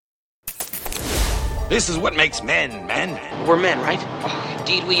This is what makes men, man. We're men, right? Oh,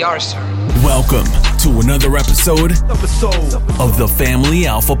 indeed we are, sir. Welcome to another episode of the Family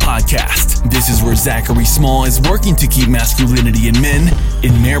Alpha Podcast. This is where Zachary Small is working to keep masculinity in men,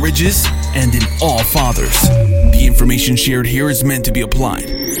 in marriages, and in all fathers. The information shared here is meant to be applied.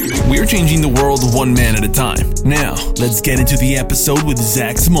 We're changing the world one man at a time. Now, let's get into the episode with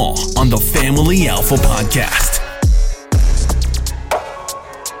Zach Small on the Family Alpha Podcast.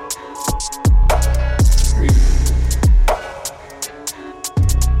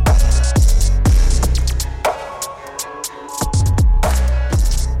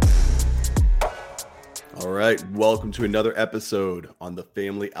 Welcome to another episode on the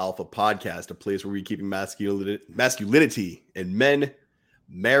Family Alpha Podcast, a place where we're keeping masculinity in men,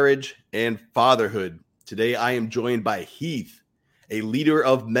 marriage, and fatherhood. Today, I am joined by Heath, a leader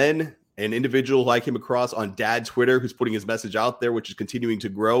of men, an individual who I came across on Dad Twitter, who's putting his message out there, which is continuing to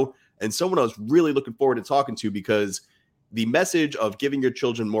grow, and someone I was really looking forward to talking to because the message of giving your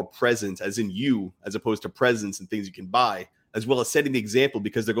children more presents, as in you, as opposed to presents and things you can buy, as well as setting the example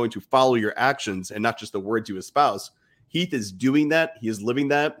because they're going to follow your actions and not just the words you espouse. Heath is doing that. He is living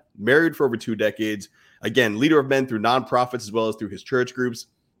that, married for over 2 decades. Again, leader of men through nonprofits as well as through his church groups.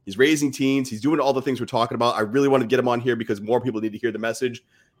 He's raising teens. He's doing all the things we're talking about. I really want to get him on here because more people need to hear the message.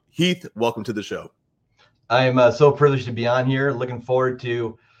 Heath, welcome to the show. I'm so privileged to be on here. Looking forward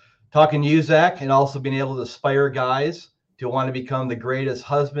to talking to you, Zach, and also being able to inspire guys to want to become the greatest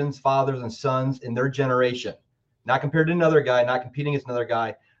husbands, fathers, and sons in their generation. Not compared to another guy, not competing against another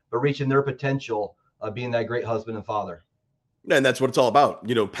guy, but reaching their potential of being that great husband and father. And that's what it's all about,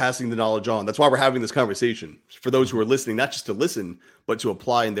 passing the knowledge on. That's why we're having this conversation for those who are listening, not just to listen, but to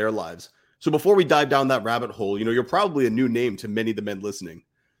apply in their lives. So before we dive down that rabbit hole, you're probably a new name to many of the men listening.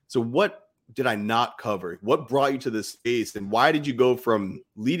 So what did I not cover? What brought you to this space? And why did you go from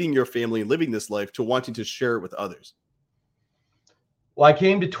leading your family and living this life to wanting to share it with others? Well, I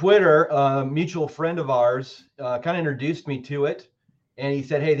came to Twitter. A mutual friend of ours kind of introduced me to it. And he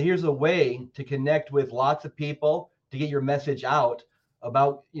said, hey, here's a way to connect with lots of people to get your message out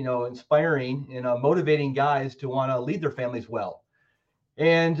about, inspiring and motivating guys to want to lead their families well.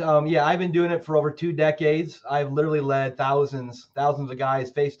 And I've been doing it for over 2 decades. I've literally led thousands of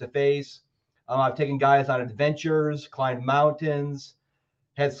guys face to face. I've taken guys on adventures, climbed mountains,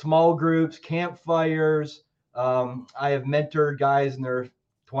 had small groups, campfires. I have mentored guys in their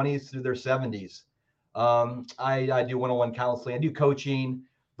 20s through their 70s. I do one-on-one counseling, I do coaching,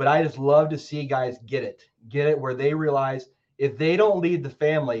 but I just love to see guys get it where they realize if they don't lead the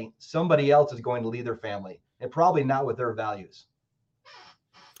family, somebody else is going to lead their family, and probably not with their values.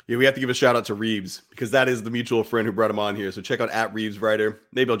 Yeah, we have to give a shout out to Reeves because that is the mutual friend who brought him on here. So check out @ReevesWriter.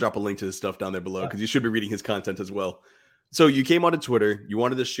 Maybe I'll drop a link to his stuff down there below because you should be reading his content as well. So you came onto Twitter, you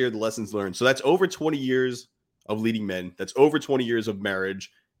wanted to share the lessons learned. So that's over 20 years of leading men. That's over 20 years of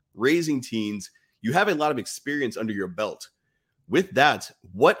marriage, raising teens. You have a lot of experience under your belt. With that,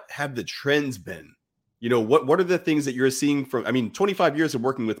 what have the trends been? What are the things that you're seeing from, 25 years of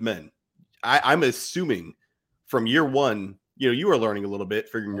working with men. I'm assuming from year one, you were learning a little bit,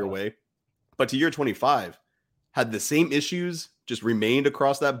 figuring your way, but to year 25, had the same issues just remained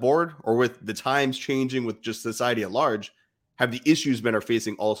across that board, or with the times changing with just society at large, have the issues men are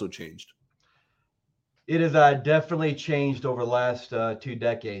facing also changed? It has definitely changed over the last 2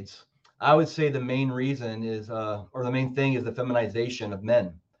 decades. I would say the main reason is, or the main thing is the feminization of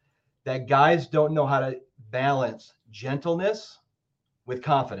men. That guys don't know how to balance gentleness with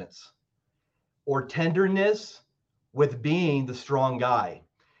confidence, or tenderness with being the strong guy.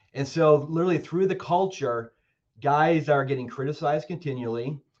 And so literally through the culture, guys are getting criticized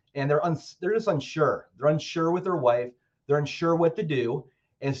continually, and they're just unsure. They're unsure with their wife. They're unsure what to do.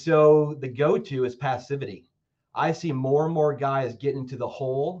 And so the go-to is passivity. I see more and more guys get into the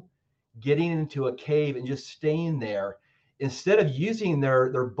hole, getting into a cave and just staying there instead of using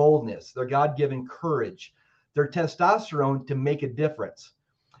their boldness, their God-given courage, their testosterone to make a difference.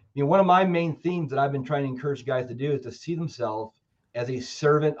 One of my main themes that I've been trying to encourage guys to do is to see themselves as a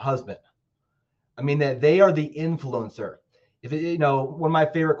servant husband. That they are the influencer. If one of my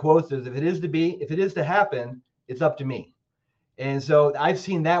favorite quotes is, if it is to happen, it's up to me. And so I've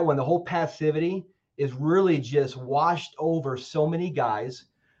seen that one. The whole passivity is really just washed over so many guys.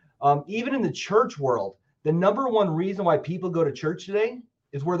 Even in the church world, the number one reason why people go to church today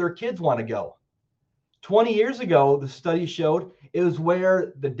is where their kids want to go. 20 years ago, the study showed it was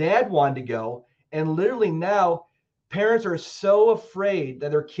where the dad wanted to go. And literally now, parents are so afraid that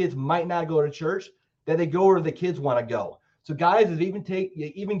their kids might not go to church that they go where the kids want to go. So guys have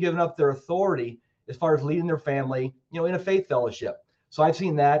even given up their authority as far as leading their family, in a faith fellowship. So I've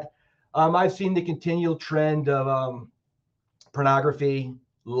seen that. I've seen the continual trend of pornography,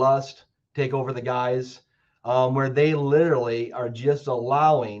 lust take over the guys, where they literally are just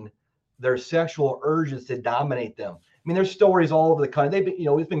allowing their sexual urges to dominate them. I mean, there's stories all over the country. They've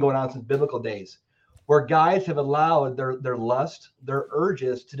been, it's been going on since biblical days, where guys have allowed their lust, their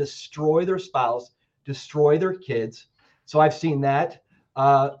urges to destroy their spouse, destroy their kids. So I've seen that.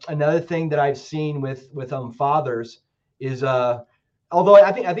 Another thing that I've seen with fathers is, although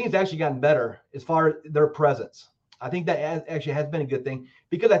I think it's actually gotten better as far as their presence. I think that actually has been a good thing,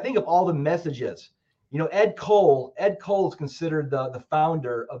 because I think of all the messages. Ed Cole is considered the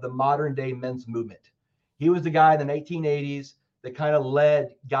founder of the modern day men's movement. He was the guy in the 1980s that kind of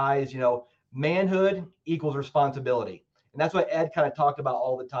led guys, manhood equals responsibility. And that's what Ed kind of talked about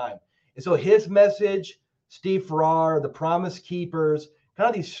all the time. And so his message, Steve Farrar, the Promise Keepers, kind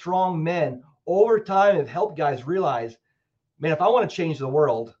of these strong men over time have helped guys realize, man, if I want to change the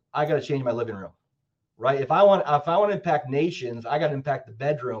world, I got to change my living room, right? If I want to impact nations, I got to impact the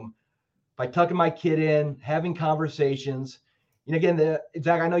bedroom by tucking my kid in, having conversations. Again,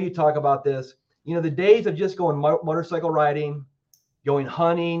 Zach, I know you talk about this. The days of just going motorcycle riding, going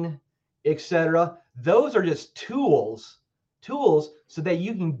hunting, etc. Those are just tools so that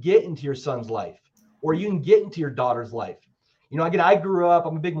you can get into your son's life, or you can get into your daughter's life. Again, I grew up,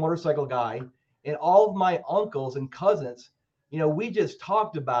 I'm a big motorcycle guy, and all of my uncles and cousins, we just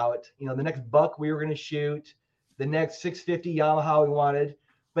talked about, the next buck we were going to shoot, the next 650 Yamaha we wanted.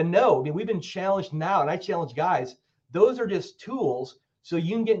 But no, I mean, we've been challenged now, and I challenge guys, those are just tools so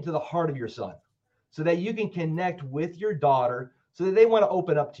you can get into the heart of your son, so that you can connect with your daughter, so that they want to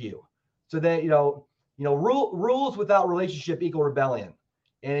open up to you, so that, rules without relationship equal rebellion.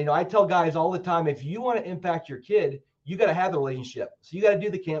 And, I tell guys all the time, if you want to impact your kid, you got to have the relationship. So you got to do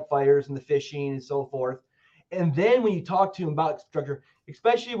the campfires and the fishing and so forth. And then when you talk to them about structure,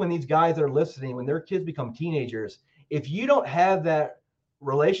 especially when these guys are listening, when their kids become teenagers, if you don't have that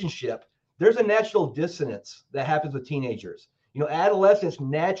relationship, there's a natural dissonance that happens with teenagers. Adolescents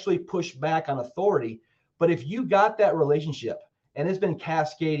naturally push back on authority, but if you got that relationship, and it's been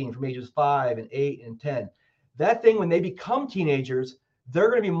cascading from ages 5 and 8 and 10, that thing, when they become teenagers, they're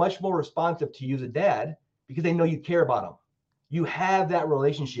going to be much more responsive to you as a dad, because they know you care about them. You have that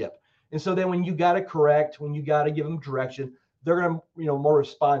relationship. And so then when you got to correct, when you got to give them direction, they're going to, more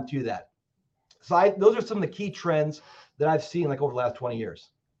respond to that. So those are some of the key trends that I've seen like over the last 20 years.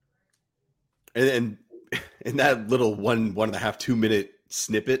 And in that little 1.5, 2 minute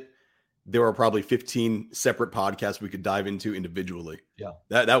snippet, there are probably 15 separate podcasts we could dive into individually. Yeah.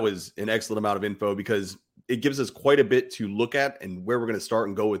 That was an excellent amount of info, because it gives us quite a bit to look at and where we're going to start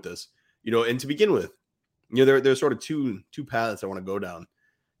and go with this. And to begin with, there's sort of two paths I want to go down.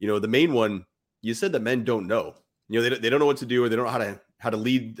 The main one, you said that men don't know. They don't know what to do, or they don't know how to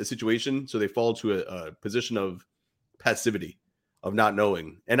lead the situation, so they fall to a position of passivity, of not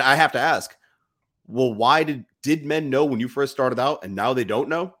knowing. And I have to ask, well, why did men know when you first started out, and now they don't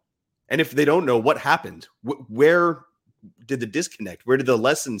know? And if they don't know, what happened? Where did the disconnect? Where did the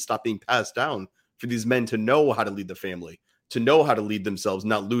lessons stop being passed down for these men to know how to lead the family, to know how to lead themselves,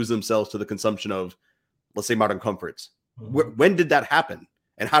 not lose themselves to the consumption of, let's say, modern comforts? Mm-hmm. When did that happen?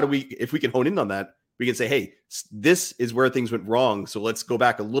 And how do we, if we can hone in on that, we can say, hey, this is where things went wrong. So let's go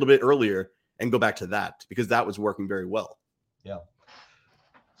back a little bit earlier and go back to that, because that was working very well. Yeah.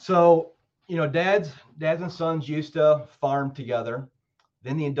 So, dads and sons used to farm together.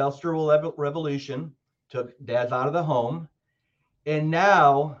 Then the Industrial Revolution took dads out of the home. And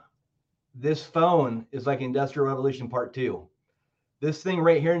now this phone is like Industrial Revolution Part 2. This thing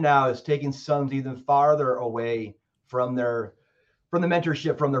right here now is taking sons even farther away from the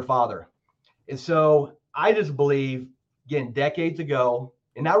mentorship from their father. And so I just believe, again, decades ago,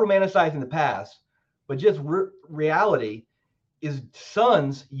 and not romanticizing the past, but just reality, is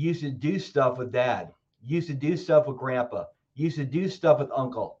sons used to do stuff with dad, used to do stuff with grandpa, used to do stuff with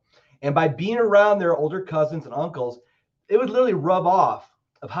uncle. And by being around their older cousins and uncles, it would literally rub off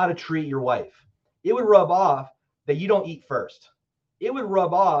of how to treat your wife. It would rub off that you don't eat first. It would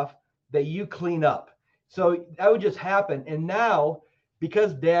rub off that you clean up. So that would just happen. And now,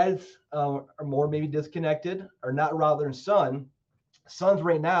 because dads are more maybe disconnected or not around their sons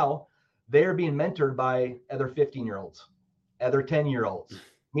right now, they're being mentored by other 15-year-olds, other 10-year-olds, I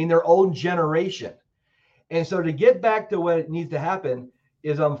mean, their own generation. And so to get back to what needs to happen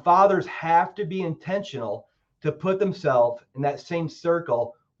is fathers have to be intentional to put themselves in that same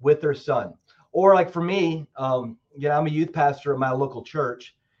circle with their son. Or like for me, I'm a youth pastor at my local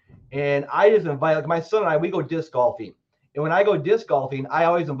church, and I just invite, like my son and I, we go disc golfing. And when I go disc golfing, I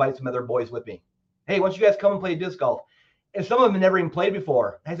always invite some other boys with me. Hey, why don't you guys come and play disc golf? And some of them have never even played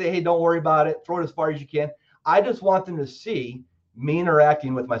before. I say, hey, don't worry about it. Throw it as far as you can. I just want them to see me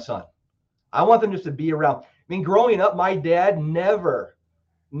interacting with my son. I want them just to be around. I mean, growing up, my dad never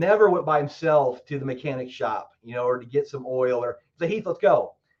went by himself to the mechanic shop, or to get some oil, or say, Heath, let's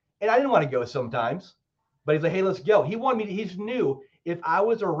go. And I didn't want to go sometimes, but he's like, hey, let's go. He wanted me to, he just knew if I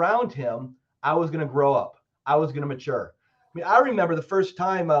was around him, I was going to grow up. I was going to mature. I mean, I remember the first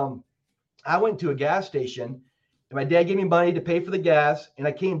time I went to a gas station and my dad gave me money to pay for the gas. And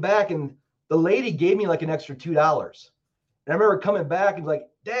I came back and the lady gave me like an extra $2. And I remember coming back and like,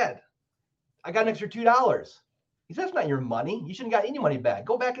 Dad, I got an extra $2. He said, that's not your money. You shouldn't have got any money back.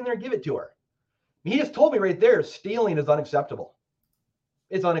 Go back in there and give it to her. I mean, he just told me right there, stealing is unacceptable.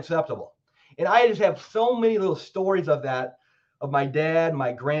 It's unacceptable. And I just have so many little stories of that, of my dad,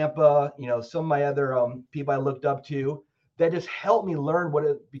 my grandpa, some of my other people I looked up to that just helped me learn what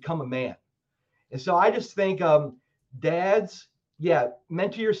it become a man. And so I just think dads,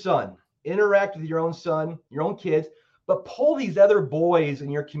 mentor your son, interact with your own son, your own kids, but pull these other boys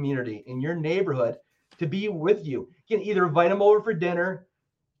in your community, in your neighborhood to be with you. You can either invite them over for dinner,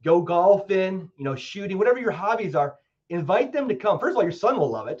 go golfing, shooting, whatever your hobbies are, invite them to come. First of all, your son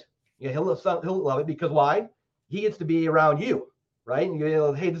will love it. Yeah, he'll love it because why? He gets to be around you, right?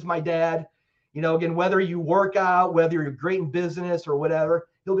 And hey, this is my dad. Again, whether you work out, whether you're great in business or whatever,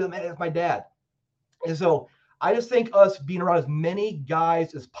 he'll be like, man, that's my dad. And so I just think us being around as many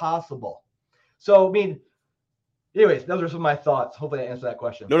guys as possible. So, I mean, anyways, those are some of my thoughts. Hopefully I answered that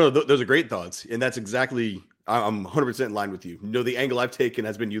question. No, those are great thoughts. And that's exactly, I'm 100% in line with you. The angle I've taken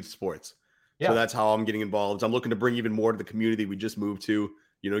has been youth sports. Yeah. So that's how I'm getting involved. I'm looking to bring even more to the community we just moved to,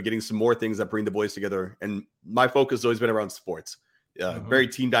 getting some more things that bring the boys together. And my focus has always been around sports. Very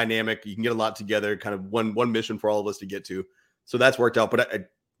team dynamic. You can get a lot together, kind of one mission for all of us to get to. So that's worked out. But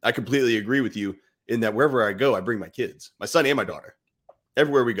I completely agree with you in that wherever I go, I bring my kids, my son and my daughter.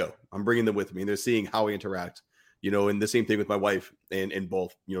 Everywhere we go, I'm bringing them with me. And they're seeing how we interact, and the same thing with my wife and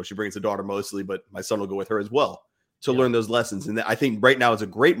both. She brings the daughter mostly, but my son will go with her as well to learn those lessons. And I think right now is a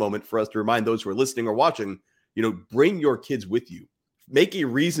great moment for us to remind those who are listening or watching, bring your kids with you. Make a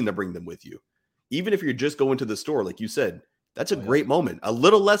reason to bring them with you. Even if you're just going to the store, like you said, that's a great moment. A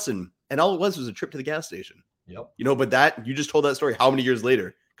little lesson. And all it was a trip to the gas station. Yep. But that, you just told that story how many years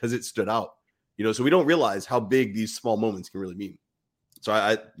later? Because it stood out. So we don't realize how big these small moments can really mean. So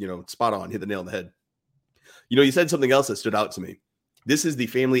I spot on, hit the nail on the head. You said something else that stood out to me. This is the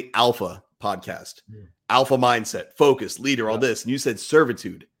Family Alpha podcast. Alpha mindset, focus, leader, all this. And you said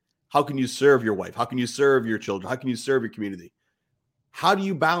servitude. How can you serve your wife? How can you serve your children? How can you serve your community? How do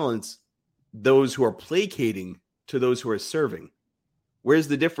you balance those who are placating to those who are serving? Where's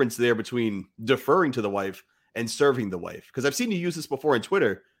the difference there between deferring to the wife and serving the wife? Because I've seen you use this before on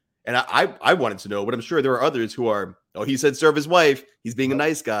Twitter, and I wanted to know, but I'm sure there are others who are, he said serve his wife. He's being a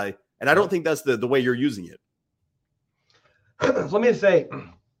nice guy. And I don't think that's the way you're using it. So let me just say,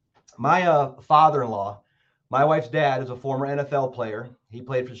 my father-in-law, my wife's dad, is a former NFL player. He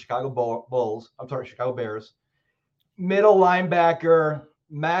played for the Chicago Bears. Middle linebacker,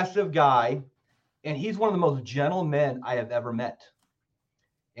 massive guy. And he's one of the most gentle men I have ever met.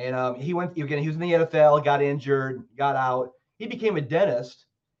 And he was in the NFL, got injured, got out. He became a dentist.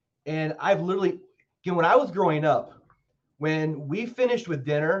 And I've literally, when I was growing up, when we finished with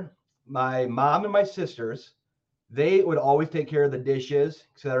dinner, my mom and my sisters, they would always take care of the dishes,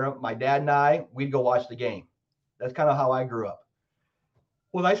 etc. My dad and I, we'd go watch the game. That's kind of how I grew up.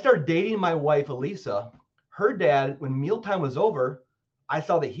 When I started dating my wife, Elisa, her dad, when mealtime was over, I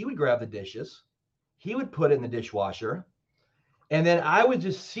saw that he would grab the dishes. He would put it in the dishwasher. And then I would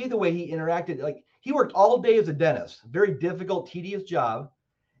just see the way he interacted. Like, he worked all day as a dentist, very difficult, tedious job.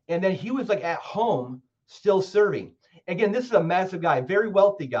 And then he was like at home still serving. Again, this is a massive guy, very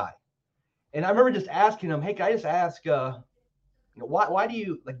wealthy guy. And I remember just asking him, hey, can I just ask, why do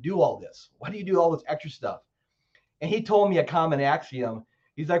you do all this? Why do you do all this extra stuff? And he told me a common axiom.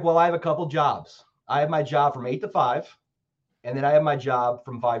 He's like, well, I have a couple jobs. I have my job from 8 to 5, and then I have my job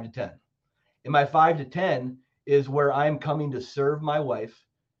from 5 to 10. And my 5 to 10 is where I'm coming to serve my wife,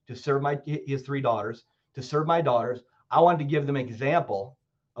 to serve his 3 daughters, to serve my daughters. I wanted to give them an example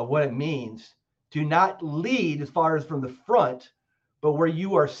of what it means to not lead as far as from the front, but where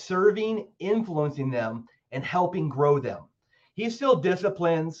you are serving, influencing them, and helping grow them. He still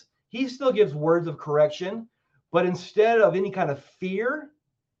disciplines. He still gives words of correction, but instead of any kind of fear,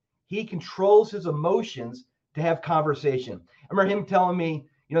 he controls his emotions to have conversation. I remember him telling me,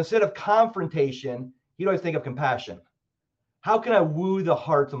 instead of confrontation, he'd always think of compassion. How can I woo the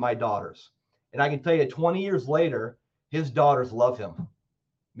hearts of my daughters? And I can tell you 20 years later, his daughters love him.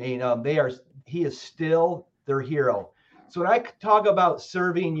 I mean, he is still their hero. So when I talk about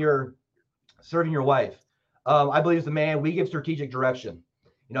serving your wife, I believe as a man, we give strategic direction.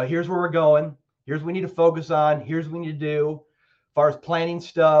 Here's where we're going. Here's what we need to focus on. Here's what we need to do. As far as planning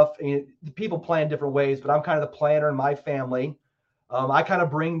stuff, people plan different ways, but I'm kind of the planner in my family. I kind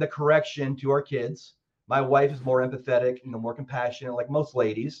of bring the correction to our kids. My wife is more empathetic, more compassionate, like most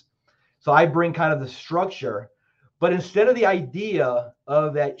ladies. So I bring kind of the structure, but instead of the idea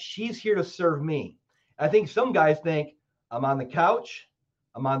of that she's here to serve me, I think some guys think I'm on the couch,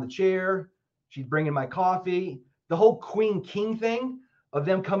 I'm on the chair, she's bringing my coffee, the whole queen king thing of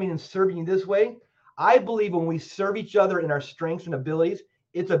them coming and serving you this way. I believe when we serve each other in our strengths and abilities,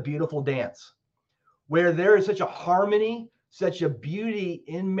 it's a beautiful dance where there is such a harmony, such a beauty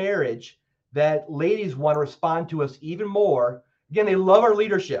in marriage that ladies want to respond to us even more. Again, they love our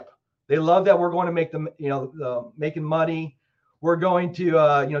leadership. They love that we're going to make them, making money. We're going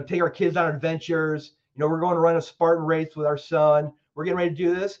to, take our kids on adventures. We're going to run a Spartan race with our son. We're getting ready to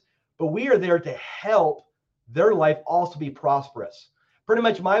do this, but we are there to help their life also be prosperous. Pretty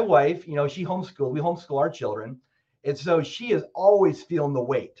much my wife, she homeschooled. We homeschool our children. And so she is always feeling the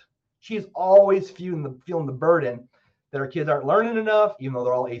weight. She's always feeling the burden that our kids aren't learning enough, even though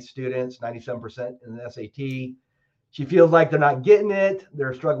they're all 8 students, 97% in the SAT. She feels like they're not getting it.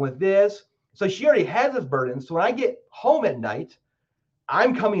 They're struggling with this. So she already has this burden. So when I get home at night,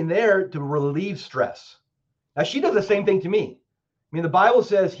 I'm coming there to relieve stress. Now, she does the same thing to me. The Bible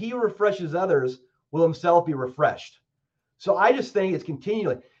says he who refreshes others will himself be refreshed. So I just think it's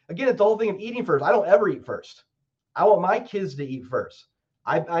continually. Again, it's the whole thing of eating first. I don't ever eat first. I want my kids to eat first.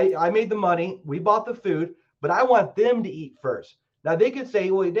 I made the money. We bought the food, but I want them to eat first. Now, they could say,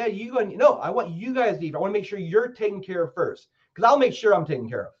 well, Dad, no, I want you guys to eat. I want to make sure you're taken care of first because I'll make sure I'm taken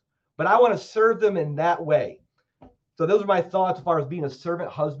care of. But I want to serve them in that way. So those are my thoughts as far as being a servant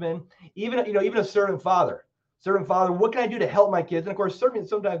husband, even a servant father. Servant father, what can I do to help my kids? And of course, serving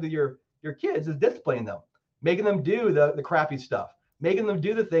sometimes with your kids is disciplining them, making them do the crappy stuff, making them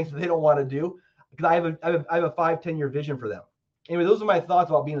do the things that they don't want to do. Because I have a 5-10 year vision for them. Anyway, those are my thoughts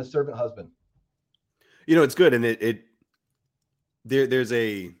about being a servant husband. It's good, and there's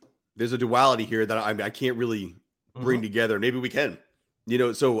a duality here that I can't really bring together. Maybe we can,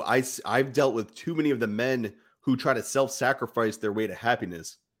 So I've dealt with too many of the men who try to self-sacrifice their way to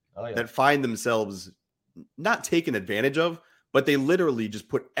happiness, that find themselves not taken advantage of, but they literally just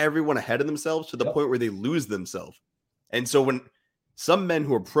put everyone ahead of themselves to the point where they lose themselves. And so when some men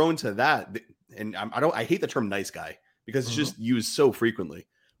who are prone to that, and I hate the term nice guy because it's just used so frequently,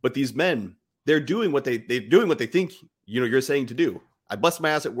 but these men, they're doing what they're doing what they think, you're saying to do. I bust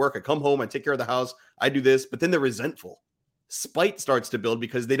my ass at work. I come home. I take care of the house. I do this, but then they're resentful. Spite starts to build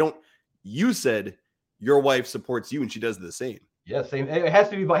because you said your wife supports you and she does the same. Yeah, same. It has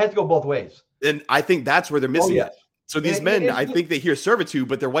to go both ways. And I think that's where they're missing it. So these men, I think they hear servitude,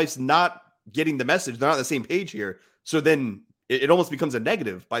 but their wife's not getting the message. They're not on the same page here. So then it almost becomes a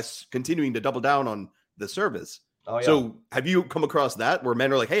negative by continuing to double down on the service. So have you come across that where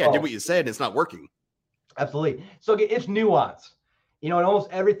men are like, hey, I did what you said and it's not working? Absolutely. So it's nuance. In almost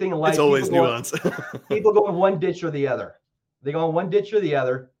everything in life. It's always nuance. People go in one ditch or the other. They go in one ditch or the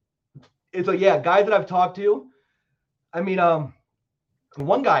other. And so, guys that I've talked to,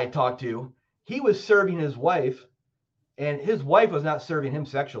 one guy I talked to, he was serving his wife and his wife was not serving him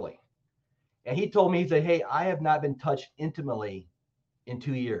sexually. And he told me, he said, hey, I have not been touched intimately in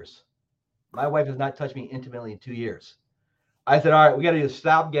 2 years. My wife has not touched me intimately in 2 years. I said, all right, we got to do a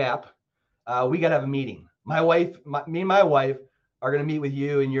stopgap. We got to have a meeting. Me and my wife are going to meet with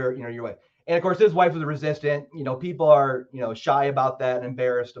you and your wife. And of course, his wife was resistant. People are, shy about that and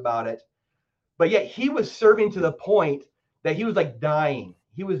embarrassed about it. But yet he was serving to the point that he was like dying.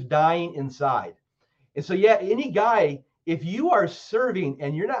 He was dying inside. And so, any guy, if you are serving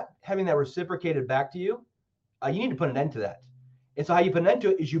and you're not having that reciprocated back to you, you need to put an end to that. And so how you put an end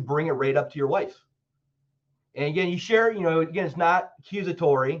to it is you bring it right up to your wife. And again, you share, again, it's not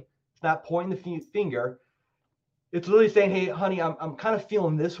accusatory. It's not pointing the finger. It's literally saying, hey, honey, I'm kind of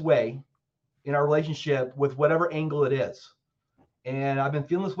feeling this way in our relationship with whatever angle it is. And I've been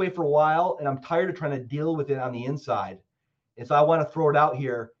feeling this way for a while, and I'm tired of trying to deal with it on the inside. And so I want to throw it out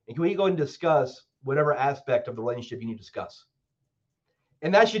here. And can we go and discuss whatever aspect of the relationship you need to discuss?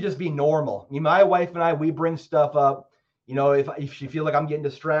 And that should just be normal. My wife and I, we bring stuff up. If she feels like I'm getting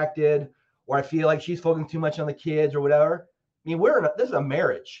distracted or I feel like she's focusing too much on the kids or whatever. This is a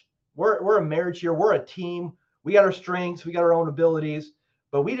marriage. We're a marriage here. We're a team. We got our strengths. We got our own abilities.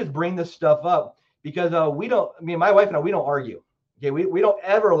 But we just bring this stuff up because my wife and I, we don't argue. Okay, we don't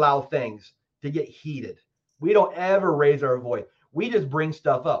ever allow things to get heated. We don't ever raise our voice. We just bring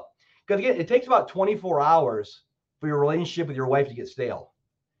stuff up. Because again, it takes about 24 hours for your relationship with your wife to get stale.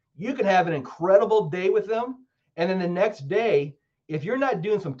 You can have an incredible day with them, and then the next day, if you're not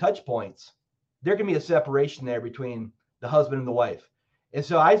doing some touch points, there can be a separation there between the husband and the wife. And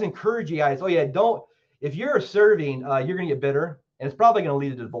so I just encourage you guys, if you're serving, you're going to get bitter, and it's probably going to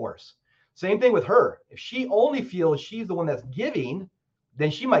lead to divorce. Same thing with her. If she only feels she's the one that's giving,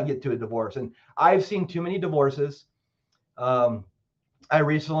 then she might get to a divorce. And I've seen too many divorces. I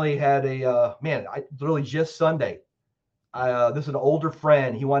recently had literally just Sunday, this is an older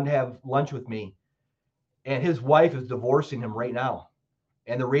friend. He wanted to have lunch with me, and his wife is divorcing him right now.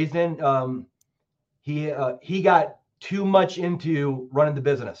 And the reason, he got too much into running the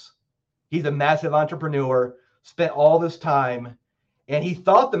business. He's a massive entrepreneur, spent all this time, and he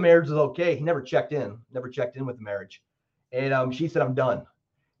thought the marriage was okay. He never checked in with the marriage. And she said, I'm done.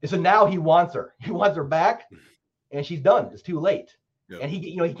 And so now he wants her. He wants her back, and she's done. It's too late. Yep. And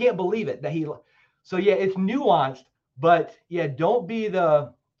he can't believe it that it's nuanced, but don't be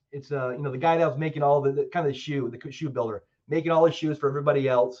the guy that was making all the kind of the shoe builder, making all the shoes for everybody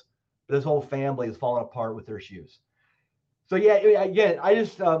else. But his whole family is falling apart with their shoes. So again, I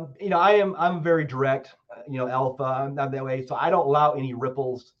just I'm very direct, alpha. I'm not that way. So I don't allow any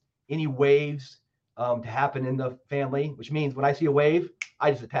ripples, any waves to happen in the family, which means when I see a wave,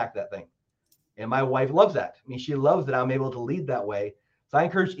 I just attack that thing. And my wife loves that. I mean, she loves that I'm able to lead that way. So I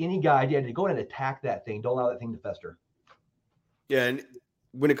encourage any guy to go ahead and attack that thing. Don't allow that thing to fester. Yeah. And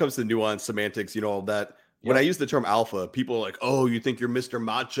when it comes to nuance, semantics, all that, when I use the term alpha, people are like, oh, you think you're Mr.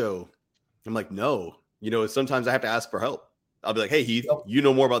 Macho. I'm like, no, sometimes I have to ask for help. I'll be like, hey, Heath, you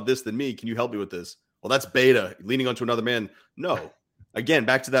know more about this than me. Can you help me with this? Well, that's beta, leaning onto another man. No. Again,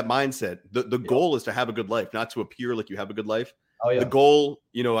 back to that mindset. The goal is to have a good life, not to appear like you have a good life. Oh, yeah. The goal,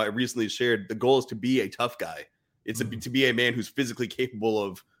 I recently shared, the goal is to be a tough guy. It's to be a man who's physically capable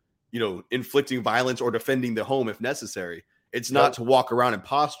of, inflicting violence or defending the home if necessary. It's not to walk around and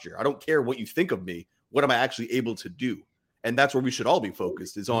posture. I don't care what you think of me. What am I actually able to do? And that's where we should all be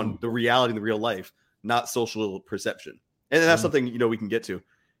focused, is on the reality in the real life, not social perception. And that's something, we can get to.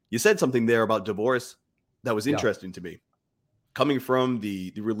 You said something there about divorce that was interesting to me. Coming from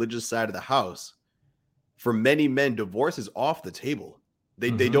the religious side of the house, for many men, divorce is off the table.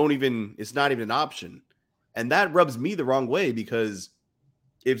 They don't even, it's not even an option. And that rubs me the wrong way, because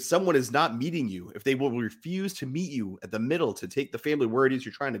if someone is not meeting you, if they will refuse to meet you at the middle to take the family where it is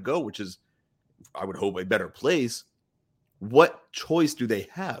you're trying to go, which is, I would hope, a better place, what choice do they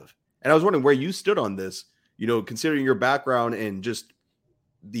have? And I was wondering where you stood on this, considering your background and just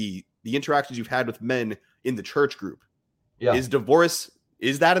the interactions you've had with men in the church group. Yeah. Is divorce,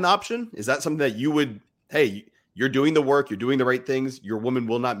 is that an option? Is that something that you would, hey, you're doing the work, you're doing the right things, your woman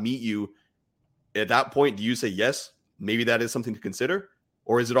will not meet you. At that point, do you say, yes, maybe that is something to consider?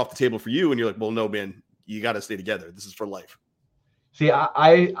 Or is it off the table for you? And you're like, well, no, man, you got to stay together. This is for life. See,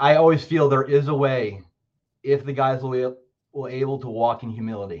 I always feel there is a way if the guys will able to walk in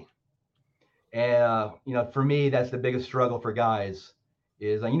humility. And, for me, that's the biggest struggle for guys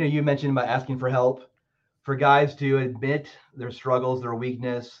is, you mentioned about asking for help, for guys to admit their struggles, their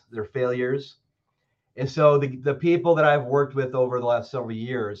weakness, their failures. And so the people that I've worked with over the last several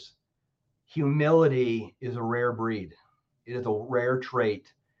years, humility is a rare breed. It is a rare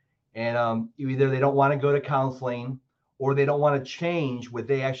trait. And either they don't want to go to counseling, or they don't want to change what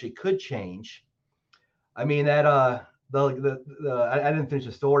they actually could change. I mean, that I didn't finish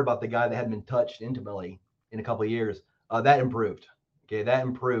the story about the guy that hadn't been touched intimately in a couple of years. That improved. Okay, that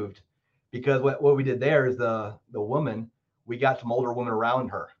improved, because what we did there is the woman, we got some older women around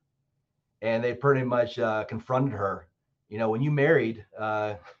her, and they pretty much confronted her. When you married,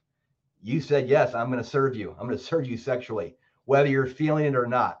 you said, yes, I'm going to serve you. I'm going to serve you sexually, whether you're feeling it or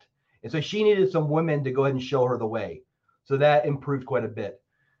not. And so she needed some women to go ahead and show her the way. So that improved quite a bit.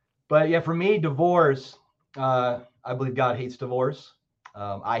 But yeah, for me, divorce, I believe God hates divorce.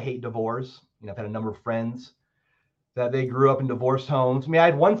 I hate divorce. I've had a number of friends that they grew up in divorced homes. I mean, I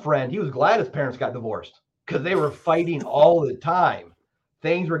had one friend, he was glad his parents got divorced because they were fighting all the time.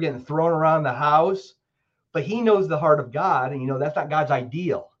 Things were getting thrown around the house, but he knows the heart of God, and that's not God's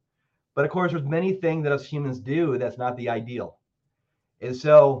ideal. But of course, there's many things that us humans do that's not the ideal. And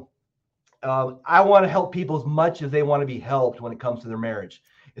so I want to help people as much as they want to be helped when it comes to their marriage.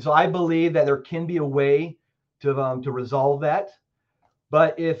 And so I believe that there can be a way to resolve that.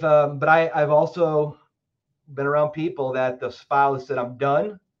 But I've also been around people that the spouse said, I'm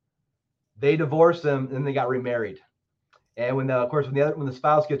done. They divorced them and they got remarried. And when the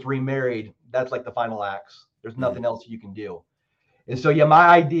spouse gets remarried, that's like the final acts. There's nothing else you can do. And so, my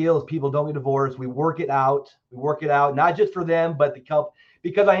ideal is people don't get divorced. We work it out. Not just for them, but the couple.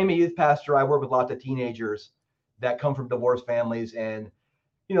 Because I am a youth pastor, I work with lots of teenagers that come from divorced families. And,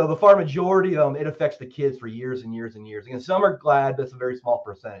 the far majority of them, it affects the kids for years and years and years. And some are glad, but it's a very small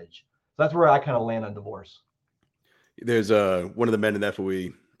percentage. So that's where I kind of land on divorce. There's one of the men in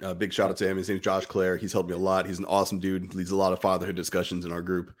FOE, big shout out to him. His name is Josh Clare. He's helped me a lot. He's an awesome dude. Leads a lot of fatherhood discussions in our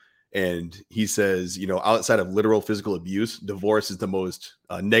group. And he says, outside of literal physical abuse, divorce is the most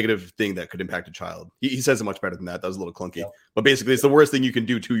negative thing that could impact a child. He says it much better than that. That was a little clunky. Yeah. But basically, it's the worst thing you can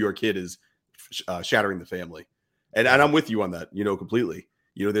do to your kid is shattering the family. And I'm with you on that, completely.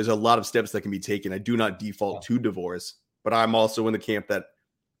 There's a lot of steps that can be taken. I do not default to divorce, but I'm also in the camp that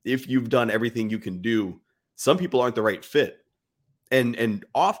if you've done everything you can do, some people aren't the right fit. And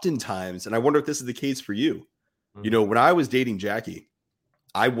oftentimes, and I wonder if this is the case for you, when I was dating Jackie,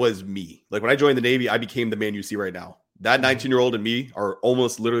 I was me. Like when I joined the Navy, I became the man you see right now. That 19-year-old and me are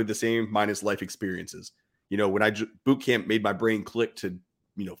almost literally the same minus life experiences. When I boot camp made my brain click to,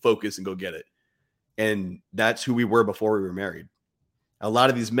 focus and go get it. And that's who we were before we were married. A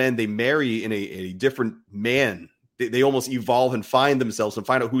lot of these men, they marry in a different man. They almost evolve and find themselves and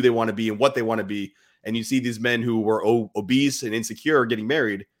find out who they want to be and what they want to be. And you see these men who were obese and insecure getting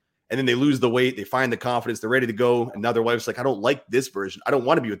married, and then they lose the weight. They find the confidence. They're ready to go. And now their wife's like, I don't like this version. I don't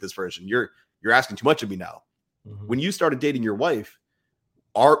want to be with this version. You're asking too much of me now. Mm-hmm. When you started dating your wife,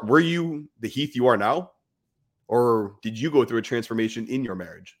 were you the Heath you are now? Or did you go through a transformation in your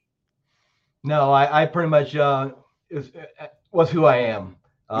marriage? No, I pretty much was who I am.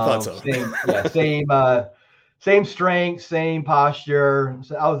 I thought so. Same strength, same posture.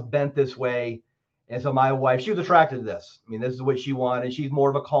 So I was bent this way. And so my wife, she was attracted to this. I mean, this is what she wanted. She's more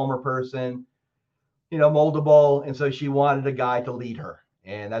of a calmer person, moldable. And so she wanted a guy to lead her.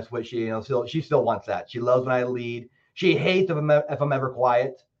 And that's what she still wants that. She loves when I lead. She hates if I'm ever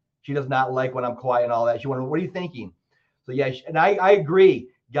quiet. She does not like when I'm quiet and all that. She wonders, what are you thinking? So yeah, and I agree.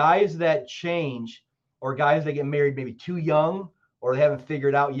 Guys that change, or guys that get married maybe too young, or they haven't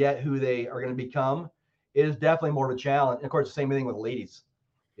figured out yet who they are going to become, it is definitely more of a challenge. And of course, the same thing with ladies.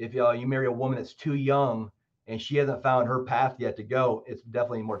 If you marry a woman that's too young and she hasn't found her path yet to go, it's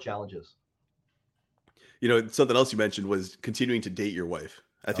definitely more challenges. Something else you mentioned was continuing to date your wife.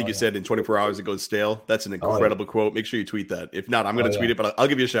 I think you said in 24 hours it goes stale. That's an incredible quote. Make sure you tweet that. If not, I'm going to tweet it, but I'll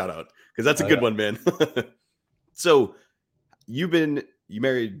give you a shout out because that's a good one, man. So you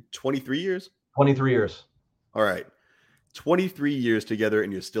married 23 years? 23 years. All right. 23 years together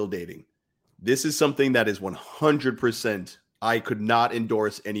and you're still dating. This is something that is 100% I could not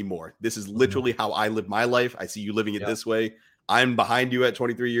endorse anymore. This is literally how I live my life. I see you living it this way. I'm behind you at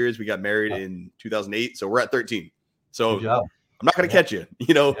 23 years. We got married in 2008. So we're at 13. So I'm not going to catch you,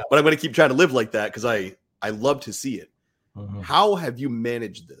 but I'm going to keep trying to live like that because I love to see it. Mm-hmm. How have you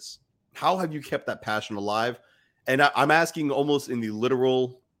managed this? How have you kept that passion alive? And I'm asking almost in the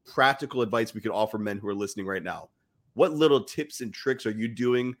literal practical advice we could offer men who are listening right now. What little tips and tricks are you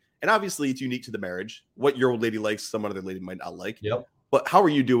doing? And obviously it's unique to the marriage. What your old lady likes, some other lady might not like. Yep. But how are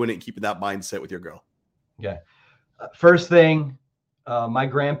you doing it and keeping that mindset with your girl? Okay. First thing, my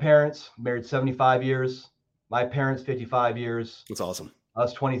grandparents married 75 years. My parents, 55 years. That's awesome.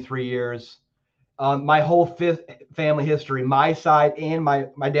 Us, 23 years. My whole family history, my side and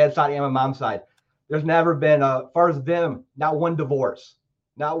my dad's side and my mom's side, there's never been, as far as them, not one divorce.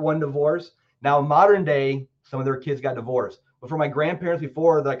 Not one divorce. Now, modern day, some of their kids got divorced. But for my grandparents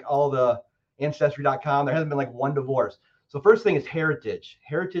before, like all the Ancestry.com, there hasn't been like one divorce. So first thing is heritage.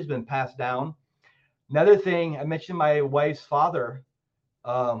 Heritage has been passed down. Another thing, I mentioned my wife's father.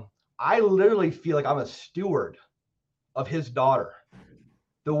 I literally feel like I'm a steward of his daughter.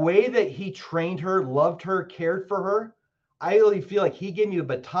 The way that he trained her, loved her, cared for her, I really feel like he gave me a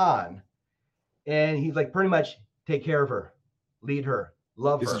baton. And he's like, pretty much take care of her, lead her,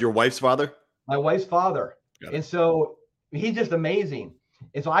 love her. This is your wife's father? My wife's father. And so he's just amazing.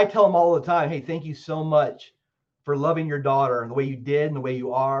 And so I tell him all the time, hey, thank you so much for loving your daughter the way you did and the way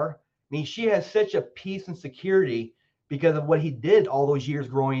you are. I mean, she has such a peace and security because of what he did all those years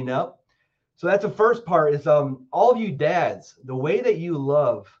growing up. So that's the first part is all of you dads, the way that you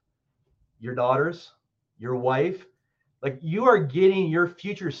love your daughters, your wife, like you are getting your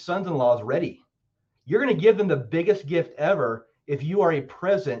future sons-in-laws ready. You're going to give them the biggest gift ever if you are a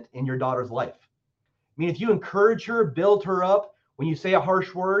present in your daughter's life. I mean, if you encourage her, build her up, when you say a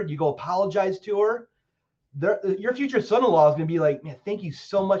harsh word, you go apologize to her, your future son-in-law is going to be like, man, thank you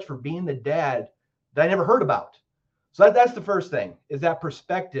so much for being the dad that I never heard about. So that's the first thing, is that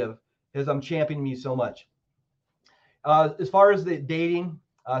perspective is championing me so much. As far as the dating,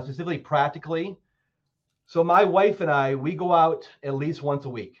 specifically practically, so my wife and I, we go out at least once a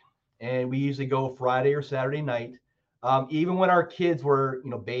week, and we usually go Friday or Saturday night. Even when our kids were,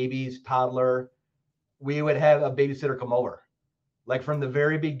 babies, toddler, we would have a babysitter come over. Like from the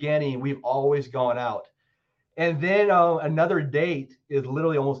very beginning, we've always gone out. And then another date is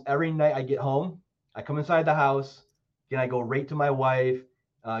literally almost every night I get home, I come inside the house, then I go right to my wife,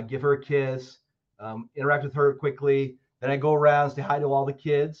 give her a kiss, interact with her quickly. Then I go around, say hi to all the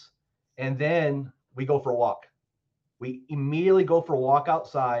kids, and then we go for a walk. We immediately go for a walk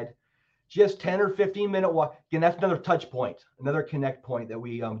outside, just 10 or 15-minute walk. Again, that's another touch point, another connect point that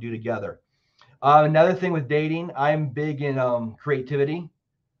we do together. Another thing with dating, I'm big in creativity.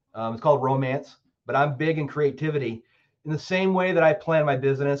 It's called romance, but I'm big in creativity. In the same way that I plan my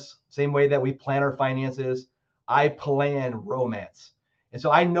business, same way that we plan our finances, I plan romance. And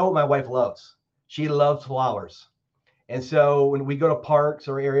so I know what my wife loves. She loves flowers. And so when we go to parks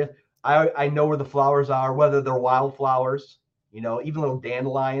or areas, I know where the flowers are, whether they're wildflowers, even little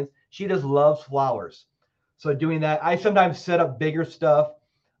dandelions. She just loves flowers. So doing that, I sometimes set up bigger stuff.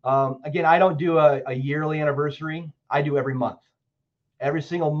 Again, I don't do a yearly anniversary. I do every month. Every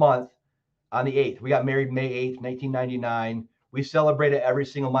single month on the 8th. We got married May 8th, 1999. We celebrate it every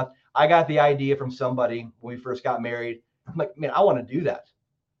single month. I got the idea from somebody when we first got married. I'm like, man, I want to do that.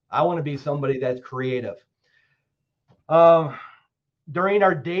 I want to be somebody that's creative. During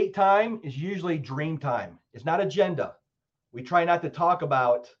our date time is usually dream time. It's not agenda. We try not to talk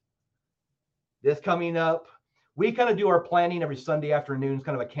about this coming up. We kind of do our planning every Sunday afternoon. It's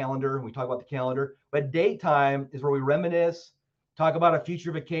kind of a calendar. We talk about the calendar. But date time is where we reminisce, talk about a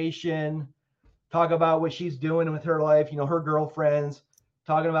future vacation, talk about what she's doing with her life, her girlfriends,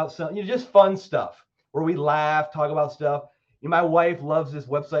 talking about some, just fun stuff where we laugh, talk about stuff. My wife loves this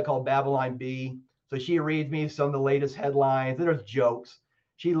website called Babylon Bee. So she reads me some of the latest headlines. There's jokes.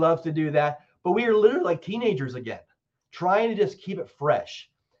 She loves to do that. But we are literally like teenagers again, trying to just keep it fresh.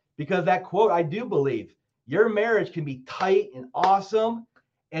 Because that quote, I do believe, your marriage can be tight and awesome.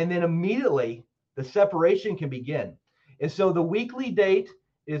 And then immediately the separation can begin. And so the weekly date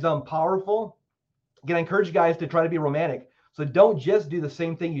is powerful. Again, I encourage you guys to try to be romantic. So don't just do the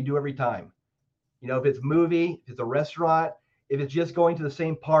same thing you do every time. If it's movie, if it's a restaurant, if it's just going to the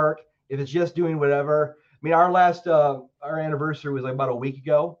same park, if it's just doing whatever. I mean, our anniversary was like about a week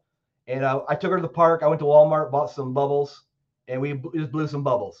ago. And I took her to the park. I went to Walmart, bought some bubbles, and we just blew some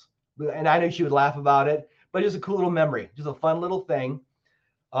bubbles. And I knew she would laugh about it, but just a cool little memory, just a fun little thing.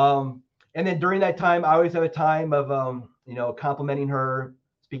 And then during that time, I always have a time of, complimenting her,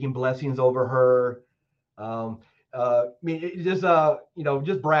 speaking blessings over her.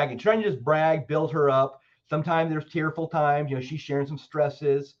 Just bragging, trying to just brag, build her up. Sometimes there's tearful times, she's sharing some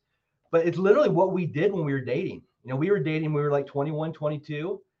stresses, but it's literally what we did when we were dating. We were dating, we were like 21,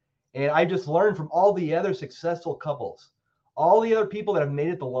 22. And I just learned from all the other successful couples, all the other people that have made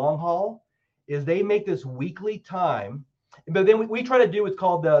it the long haul, is they make this weekly time. But then we try to do what's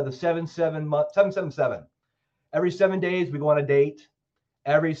called the 777. Every 7 days we go on a date.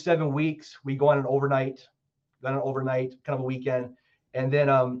 Every 7 weeks we go on an overnight, kind of a weekend. And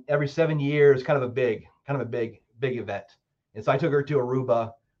then every 7 years, kind of a big event. And so I took her to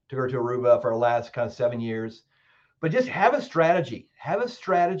Aruba for the last kind of 7 years. But just have a strategy,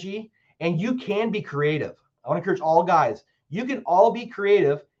 and you can be creative. I want to encourage all guys. You can all be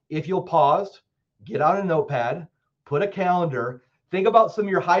creative if you'll pause, get out a notepad, put a calendar, think about some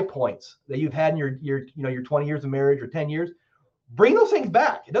of your high points that you've had in your 20 years of marriage or 10 years. Bring those things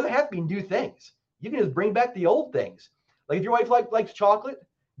back. It doesn't have to be new things. You can just bring back the old things. Like if your wife likes chocolate,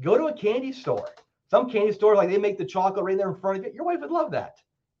 go to a candy store. Some candy stores, like they make the chocolate right there in front of you. Your wife would love that.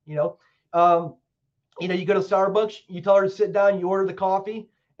 You go to Starbucks, you tell her to sit down, you order the coffee,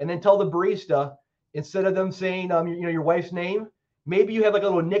 and then tell the barista, instead of them saying your wife's name, maybe you have like a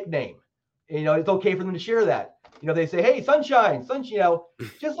little nickname. It's okay for them to share that. They say, hey, sunshine,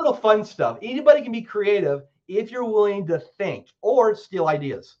 just little fun stuff. Anybody can be creative if you're willing to think or steal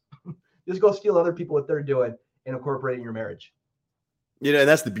ideas. Just go steal other people what they're doing and incorporate it in your marriage. And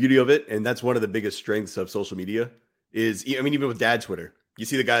that's the beauty of it. And that's one of the biggest strengths of social media is, even with dad Twitter, you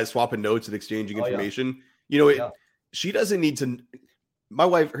see the guys swapping notes and exchanging information. Yeah. She doesn't need to, my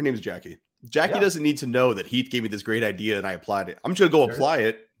wife, her name is Jackie. Jackie doesn't need to know that Heath gave me this great idea and I applied it. I'm just going to go apply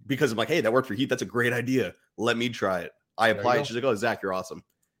it because I'm like, hey, that worked for Heath. That's a great idea. Let me try it. I apply it. She's like, oh, Zach, you're awesome.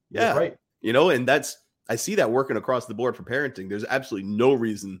 Yeah. Right. And I see that working across the board for parenting. There's absolutely no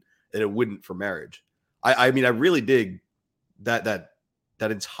reason that it wouldn't for marriage. I really dig that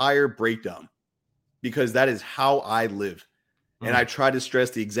entire breakdown because that is how I live. And I try to stress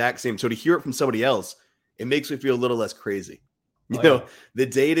the exact same. So to hear it from somebody else, it makes me feel a little less crazy. The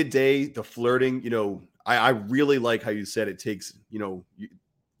day-to-day, the flirting, I really like how you said it takes,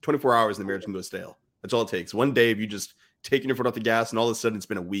 24 hours and the marriage can go stale. That's all it takes. One day of you just taking your foot off the gas and all of a sudden it's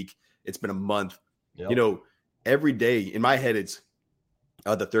been a week, it's been a month. Yep. Every day in my head, it's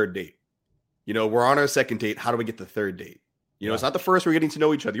the third date. We're on our second date. How do we get the third date? It's not the first we're getting to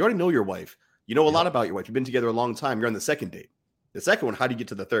know each other. You already know your wife. You know a lot about your wife. You've been together a long time. You're on the second date. The second one, how do you get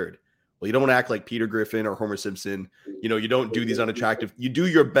to the third? Well, you don't want to act like Peter Griffin or Homer Simpson. You don't do these unattractive. You do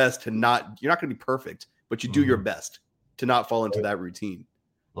your best to not, you're not going to be perfect, but you do your best to not fall into that routine.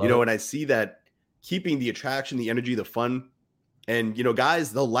 And I see that keeping the attraction, the energy, the fun. And,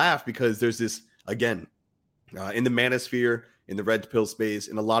 guys, they'll laugh because there's this, again, in the manosphere, in the red pill space,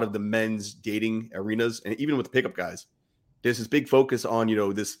 in a lot of the men's dating arenas, and even with the pickup guys, there's this big focus on,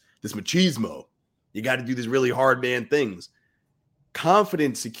 this machismo. You got to do these really hard man things.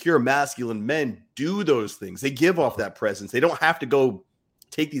 Confident, secure, masculine men do those things. They give off that presence. They don't have to go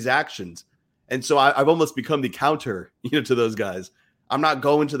take these actions. And so I've almost become the counter, to those guys. I'm not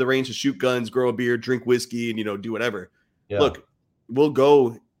going to the range to shoot guns, grow a beard, drink whiskey, and, do whatever. Yeah. Look, we'll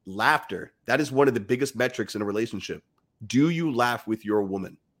go laughter. That is one of the biggest metrics in a relationship. Do you laugh with your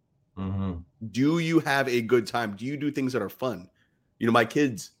woman? Mm-hmm. Do you have a good time? Do you do things that are fun? My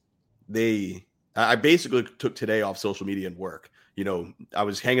kids, I basically took today off social media and work. I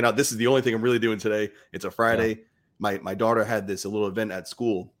was hanging out. This is the only thing I'm really doing today. It's a Friday. Yeah. My daughter had a little event at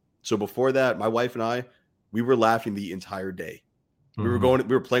school. So before that, my wife and I, we were laughing the entire day. Mm-hmm.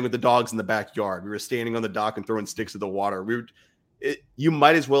 We were playing with the dogs in the backyard. We were standing on the dock and throwing sticks at the water. You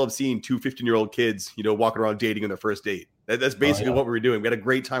might as well have seen two 15-year-old kids, walking around dating on their first date. That's basically what we were doing. We had a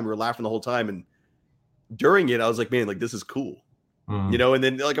great time. We were laughing the whole time. And during it, I was like, man, this is cool. Mm. And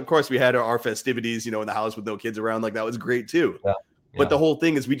then of course we had our festivities, in the house with no kids around. That was great too. Yeah. But the whole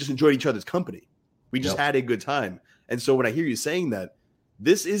thing is we just enjoyed each other's company. We just had a good time. And so when I hear you saying that,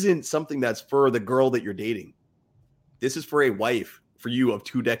 this isn't something that's for the girl that you're dating. This is for a wife, for you, of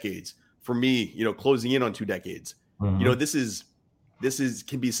 2 decades. For me, closing in on 2 decades. Mm-hmm. This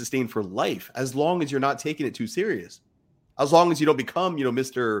can be sustained for life as long as you're not taking it too serious. As long as you don't become,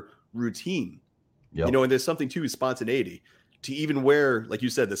 Mr. Routine. Yep. And there's something to spontaneity. To even wear, like you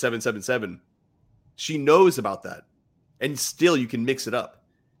said, the 777, she knows about that. And still you can mix it up.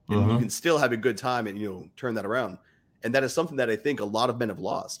 And you can still have a good time and, turn that around. And that is something that I think a lot of men have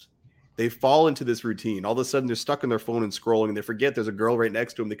lost. They fall into this routine. All of a sudden they're stuck on their phone and scrolling, and they forget there's a girl right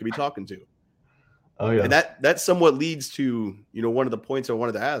next to them they could be talking to. Oh, yeah. And that somewhat leads to, one of the points I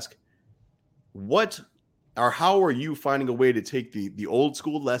wanted to ask. How are you finding a way to take the old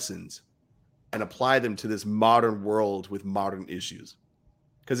school lessons and apply them to this modern world with modern issues?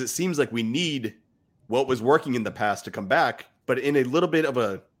 Because it seems like we need what was working in the past to come back, but in a little bit of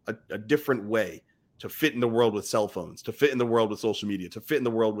a different way, to fit in the world with cell phones, to fit in the world with social media, to fit in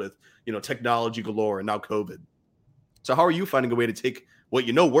the world with, technology galore, and now COVID. So how are you finding a way to take what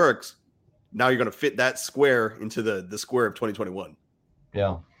works? Now you're going to fit that square into the square of 2021.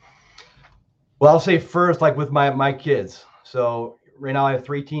 Yeah. Well, I'll say first, with my kids. So right now I have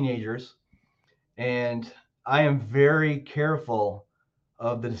 3 teenagers, and I am very careful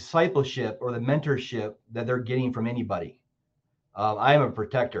of the discipleship or the mentorship that they're getting from anybody. I am a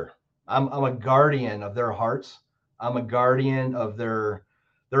protector. I'm a guardian of their hearts. I'm a guardian of their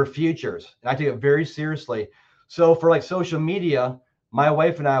futures. And I take it very seriously. So for social media, my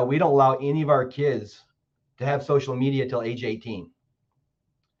wife and I, we don't allow any of our kids to have social media till age 18.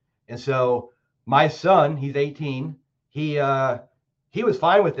 And so my son, he's 18. He was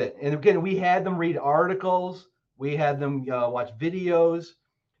fine with it. And again, we had them read articles. We had them watch videos.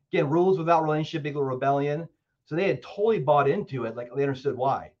 Again, rules without relationship equal rebellion. So they had totally bought into it. They understood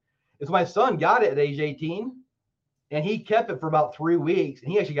why. And so my son got it at age 18, and he kept it for about 3 weeks,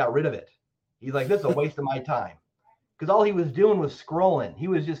 and he actually got rid of it. He's like, this is a waste of my time. Because all he was doing was scrolling. He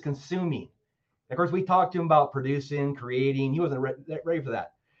was just consuming. And of course, we talked to him about producing, creating. He wasn't ready for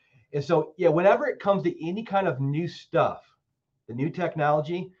that. And so, whenever it comes to any kind of new stuff, the new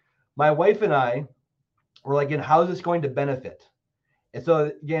technology, my wife and I were like, how is this going to benefit? And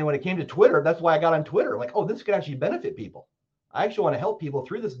so, again, when it came to Twitter, that's why I got on Twitter. This could actually benefit people. I actually want to help people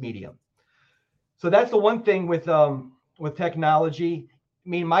through this medium. So that's the one thing with technology. I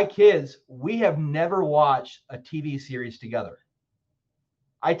mean, my kids, we have never watched a TV series together.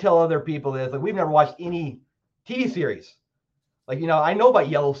 I tell other people this, we've never watched any TV series. I know about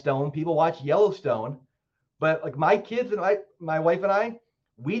Yellowstone. People watch Yellowstone, but my kids and my wife and I,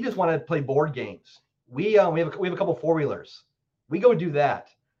 we just want to play board games. We have a couple 4-wheelers. We go do that.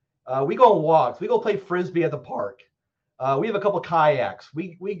 We go on walks. We go play Frisbee at the park. We have a couple kayaks.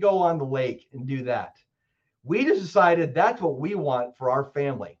 We go on the lake and do that. We just decided that's what we want for our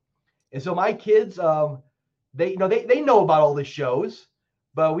family. And so my kids, they know about all the shows,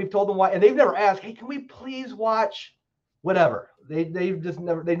 but we've told them why, and they've never asked, hey, can we please watch whatever? They've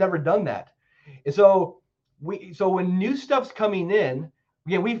never done that. And so when new stuff's coming in,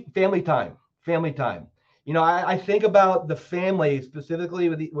 again, family time. I think about the family specifically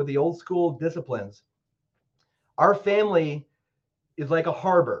with the old school disciplines. Our family is like a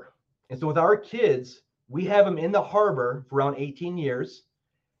harbor. And so with our kids, we have them in the harbor for around 18 years.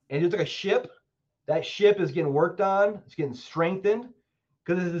 And it's like a ship. That ship is getting worked on. It's getting strengthened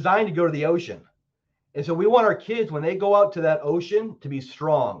because it's designed to go to the ocean. And so we want our kids, when they go out to that ocean, to be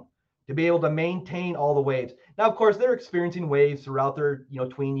strong, to be able to maintain all the waves. Now, of course, they're experiencing waves throughout their,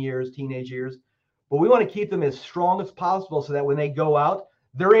 tween years, teenage years, but we want to keep them as strong as possible so that when they go out,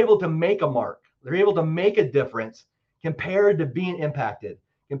 they're able to make a mark. They're able to make a difference compared to being impacted,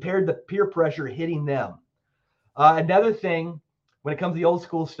 compared to peer pressure hitting them. Another thing, when it comes to the old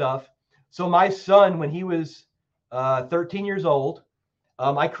school stuff, so my son, when he was 13 years old,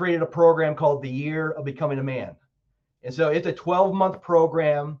 I created a program called the Year of Becoming a Man. And so it's a 12-month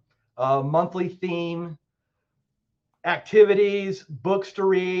program, monthly theme, activities, books to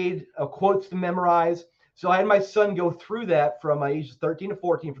read, quotes to memorize. So I had my son go through that from ages 13 to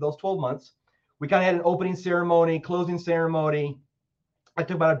 14 for those 12 months. We kind of had an opening ceremony, closing ceremony. I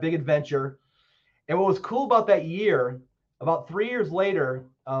took about a big adventure. And what was cool about that year, about 3 years later,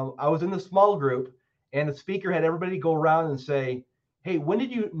 I was in the small group, and the speaker had everybody go around and say, hey, when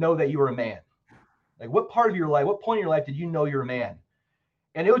did you know that you were a man? Like, what part of your life, what point in your life did you know you're a man?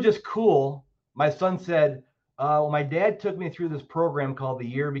 And it was just cool. My son said, well, my dad took me through this program called the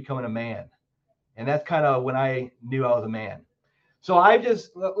Year of Becoming a Man. And that's kind of when I knew I was a man. So I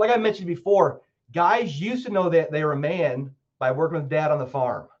just, like I mentioned before, guys used to know that they were a man by working with dad on the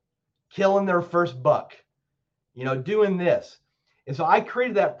farm, killing their first buck, doing this. And so I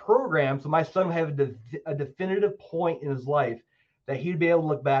created that program so my son would have a definitive point in his life that he'd be able to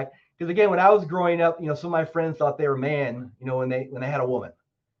look back. Because again, when I was growing up, some of my friends thought they were man, when they had a woman,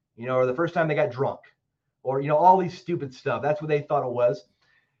 or the first time they got drunk, or all these stupid stuff. That's what they thought it was.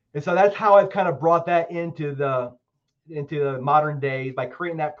 And so that's how I've kind of brought that into the modern days by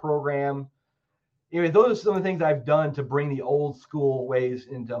creating that program. Those are some of the things I've done to bring the old school ways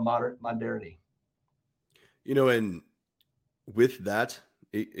into modernity. And with that,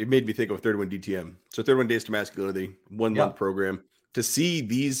 it made me think of 31 DTM. So 31 Days to Masculinity, 1 month program. To see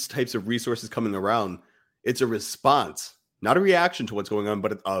these types of resources coming around, it's a response, not a reaction to what's going on,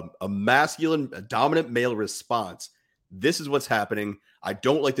 but a masculine, a dominant male response. This is what's happening. I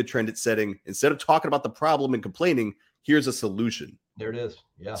don't like the trend it's setting. Instead of talking about the problem and complaining, here's a solution. There it is.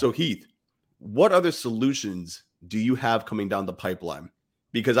 Yeah. So Heath, what other solutions do you have coming down the pipeline?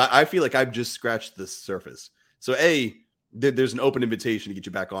 Because I feel like I've just scratched the surface. So there's an open invitation to get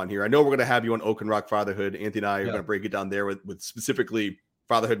you back on here. I know we're going to have you on Oak and Rock Fatherhood. Anthony and I are going to break it down there with specifically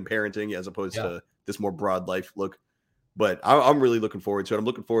fatherhood and parenting as opposed to this more broad life look. But I'm really looking forward to it. I'm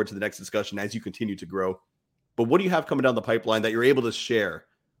looking forward to the next discussion as you continue to grow. But what do you have coming down the pipeline that you're able to share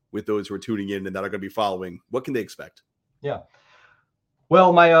with those who are tuning in and that are going to be following? What can they expect? Yeah.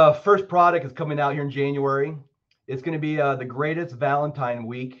 Well, my first product is coming out here in January. It's going to be the greatest Valentine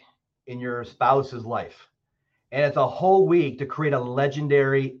week in your spouse's life. And it's a whole week to create a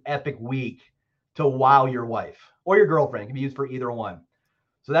legendary, epic week to wow your wife or your girlfriend. It can be used for either one.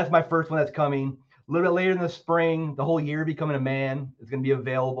 So that's my first one that's coming. A little bit later in the spring, the whole Year Becoming a Man is going to be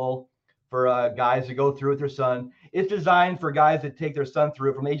available for guys to go through with their son. It's designed for guys that take their son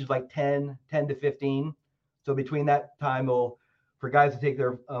through it from ages like 10 to 15. So between that time, for guys to take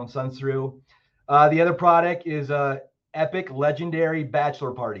their sons through. The other product is epic, legendary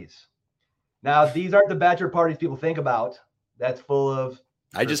bachelor parties. Now, these aren't the bachelor parties people think about. That's full of...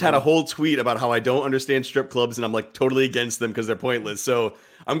 I just had a whole tweet about how I don't understand strip clubs and I'm like totally against them because they're pointless. So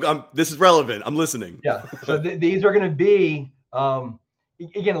this is relevant. I'm listening. Yeah. So these are going to be,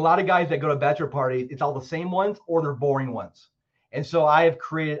 again, a lot of guys that go to bachelor parties, it's all the same ones or they're boring ones. And so I've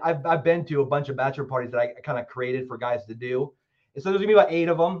been to a bunch of bachelor parties that I kind of created for guys to do. And so there's going to be about eight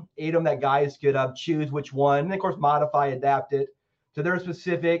of them that guys could choose which one. And of course, modify, adapt it to their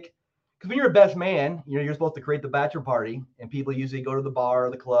specific. Because when you're a best man, you're supposed to create the bachelor party, and people usually go to the bar or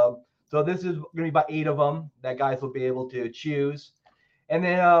the club. So this is going to be about 8 of them that guys will be able to choose. And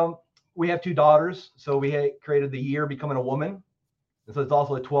then we have 2 daughters, so we created the Year Becoming a Woman. And so it's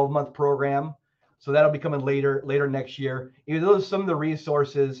also a 12-month program. So that'll be coming later next year. Those are some of the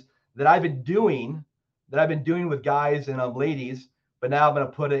resources that I've been doing with guys and ladies, but now I'm going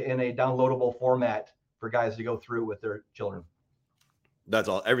to put it in a downloadable format for guys to go through with their children. That's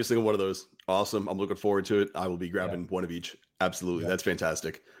all. Every single one of those. Awesome. I'm looking forward to it. I will be grabbing one of each. Absolutely. That's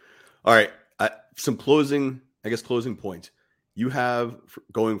fantastic. All right. Some closing points. You have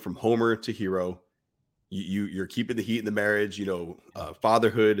going from Homer to hero. you're keeping the heat in the marriage,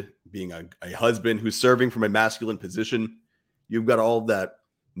 fatherhood, being a husband who's serving from a masculine position. You've got all of that.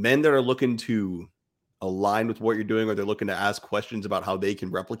 Men that are looking to align with what you're doing, or they're looking to ask questions about how they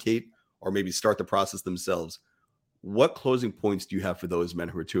can replicate or maybe start the process themselves. What closing points do you have for those men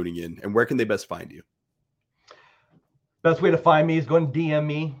who are tuning in, and where can they best find you? Best way to find me is go and DM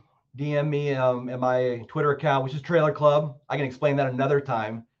me at my Twitter account, which is Trailer Club. I can explain that another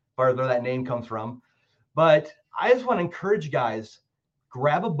time, where that name comes from. But I just want to encourage guys,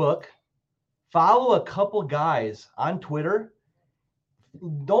 grab a book, follow a couple guys on Twitter.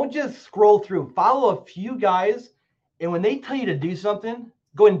 Don't just scroll through. Follow a few guys, and when they tell you to do something,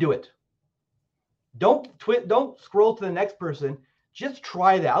 go and do it. Don't scroll to the next person. Just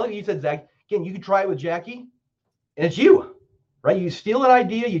try that. I like you said, Zach. Again, you can try it with Jackie, and it's you, right? You steal an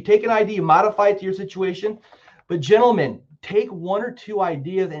idea, you take an idea, you modify it to your situation. But gentlemen, take one or two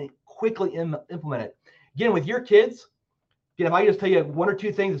ideas and quickly implement it. Again, with your kids, if I just tell you one or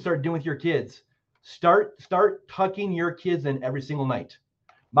two things to start doing with your kids, start tucking your kids in every single night.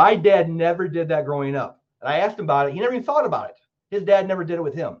 My dad never did that growing up. And I asked him about it. He never even thought about it. His dad never did it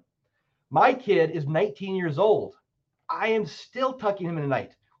with him. My kid is 19 years old. I am still tucking him in the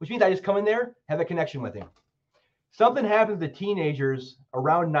night, which means I just come in there, have a connection with him. Something happens to teenagers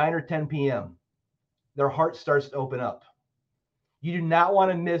around 9 or 10 p.m. Their heart starts to open up. You do not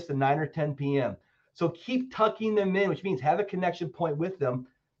want to miss the 9 or 10 p.m. So keep tucking them in, which means have a connection point with them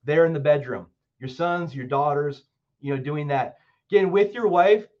there in the bedroom. Your sons, your daughters, doing that. Again, with your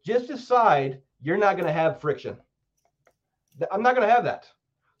wife, just decide you're not going to have friction. I'm not going to have that.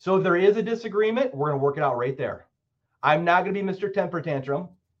 So if there is a disagreement, we're going to work it out right there. I'm not going to be Mr. Temper Tantrum.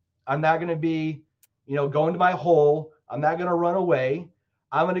 I'm not going to be, going to my hole. I'm not going to run away.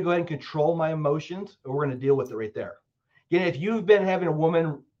 I'm going to go ahead and control my emotions, and we're going to deal with it right there. Again, if you've been having a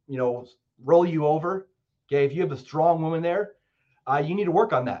woman, roll you over, okay, if you have a strong woman there, you need to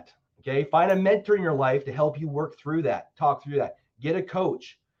work on that, okay? Find a mentor in your life to help you work through that, talk through that. Get a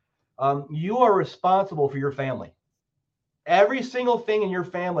coach. You are responsible for your family. Every single thing in your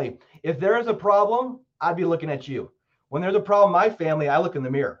family. If there is a problem, I'd be looking at you. When there's a problem in my family, I look in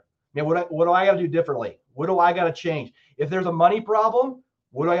the mirror. Man, what do I got to do differently? What do I got to change? If there's a money problem,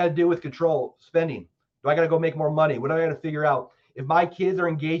 what do I got to do with control, spending? Do I got to go make more money? What do I got to figure out? If my kids are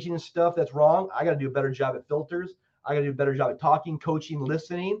engaging in stuff that's wrong, I got to do a better job at filters. I got to do a better job at talking, coaching,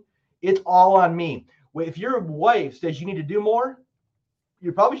 listening. It's all on me. If your wife says you need to do more,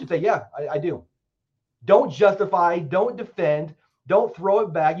 you probably should say, yeah, I do. Don't justify, don't defend, don't throw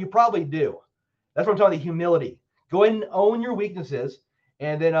it back. You probably do. That's what I'm talking about, humility. Go ahead and own your weaknesses,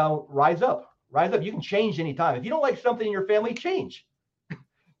 and then rise up. Rise up. You can change anytime. If you don't like something in your family, change.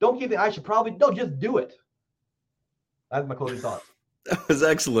 Don't keep it, just do it. That's my closing thoughts. That was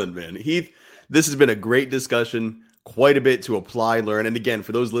excellent, man. Heath, this has been a great discussion, quite a bit to apply, learn. And again,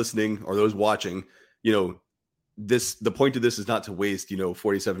 for those listening or those watching, the point of this is not to waste,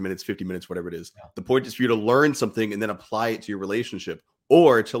 47 minutes, 50 minutes, whatever it is. Yeah. The point is for you to learn something and then apply it to your relationship,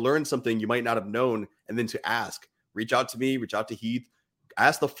 or to learn something you might not have known and then to ask. Reach out to me, reach out to Heath,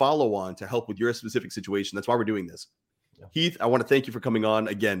 ask the follow-on to help with your specific situation. That's why we're doing this. Yeah. Heath, I want to thank you for coming on.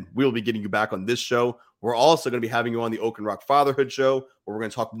 Again, we'll be getting you back on this show. We're also going to be having you on the Oak and Rock Fatherhood Show, where we're going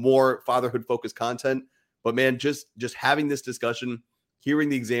to talk more fatherhood-focused content. But man, just having this discussion, hearing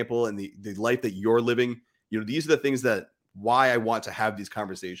the example and the life that you're living, these are the things that why I want to have these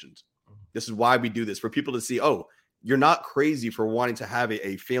conversations. This is why we do this, for people to see, oh, you're not crazy for wanting to have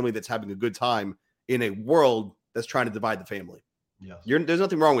a family that's having a good time in a world that's trying to divide the family. Yes. There's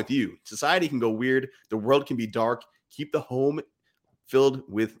nothing wrong with you. Society can go weird. The world can be dark. Keep the home filled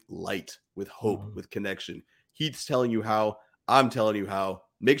with light, with hope, with connection. Heath's telling you how. I'm telling you how.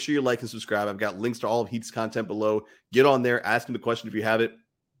 Make sure you like and subscribe. I've got links to all of Heath's content below. Get on there. Ask him the question if you have it.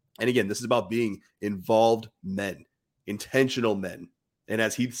 And again, this is about being involved men, intentional men. And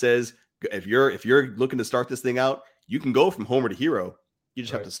as Heath says, if you're looking to start this thing out, you can go from homer to hero. You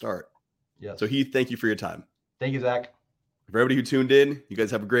just have to start. Yes. So Heath, thank you for your time. Thank you, Zach. For everybody who tuned in, you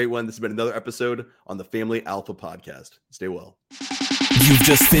guys have a great one. This has been another episode on the Family Alpha Podcast. Stay well. You've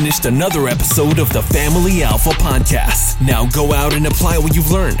just finished another episode of the Family Alpha Podcast. Now go out and apply what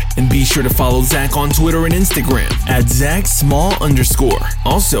you've learned. And be sure to follow Zach on Twitter and Instagram at ZachSmall_.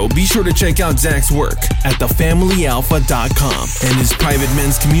 Also, be sure to check out Zach's work at thefamilyalpha.com and his private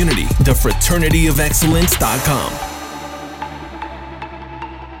men's community, thefraternityofexcellence.com.